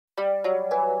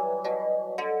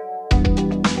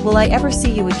Will I Ever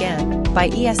See You Again, by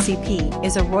ESCP,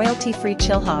 is a royalty-free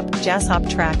chill-hop, jazz-hop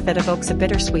track that evokes a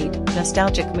bittersweet,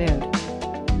 nostalgic mood.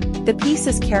 The piece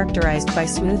is characterized by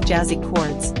smooth jazzy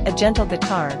chords, a gentle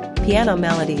guitar, piano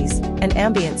melodies, and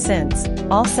ambient synths,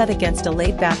 all set against a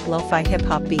laid-back lo-fi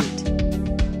hip-hop beat.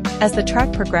 As the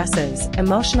track progresses,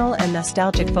 emotional and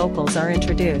nostalgic vocals are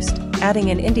introduced,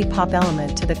 adding an indie pop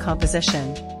element to the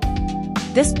composition.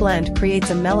 This blend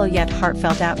creates a mellow yet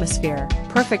heartfelt atmosphere,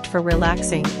 perfect for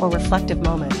relaxing or reflective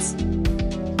moments.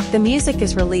 The music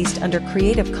is released under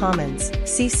Creative Commons,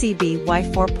 CC BY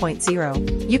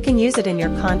 4.0. You can use it in your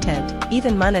content,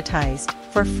 even monetized,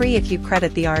 for free if you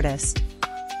credit the artist.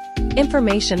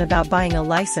 Information about buying a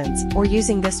license or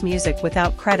using this music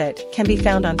without credit can be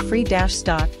found on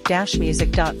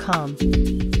free-stock-music.com.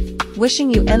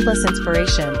 Wishing you endless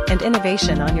inspiration and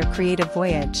innovation on your creative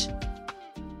voyage.